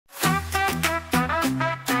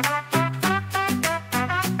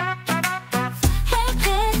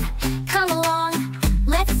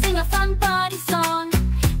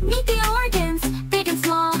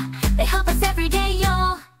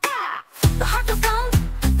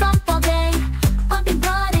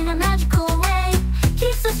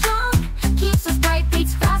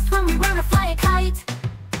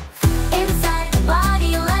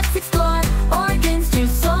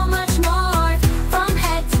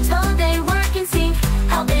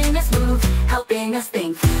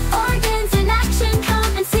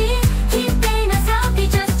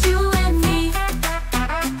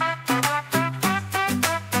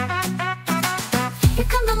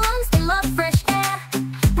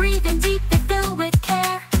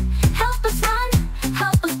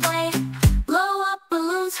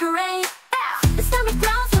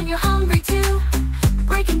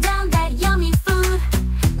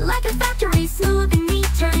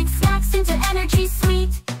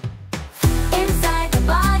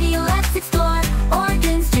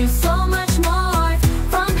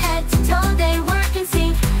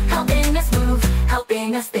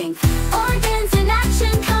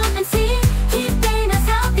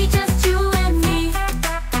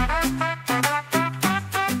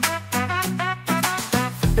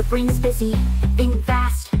brain is busy, thinking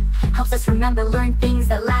fast, helps us remember, learn things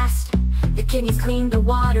that last. The kidneys clean the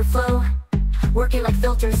water flow, working like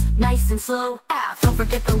filters, nice and slow. Don't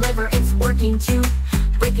forget the liver, it's working too,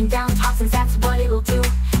 breaking down toxins, that's what it'll do.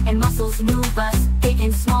 And muscles move us, big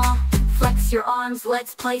and small. Flex your arms,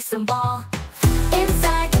 let's play some ball.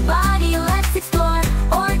 Inside the body, let's explore.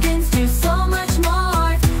 Organs do so much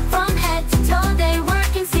more. From head to toe, they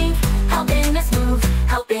work in sync, helping us move,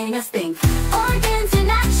 helping us think. Organs in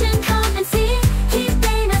action, come and see,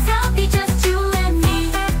 keeping us healthy, just you and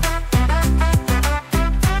me.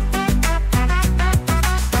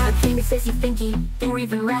 The thing is busy thinking, or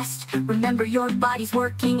even rest. Remember, your body's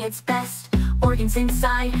working its best. Organs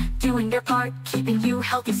inside, doing their part, keeping you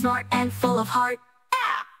healthy, smart, and full of heart.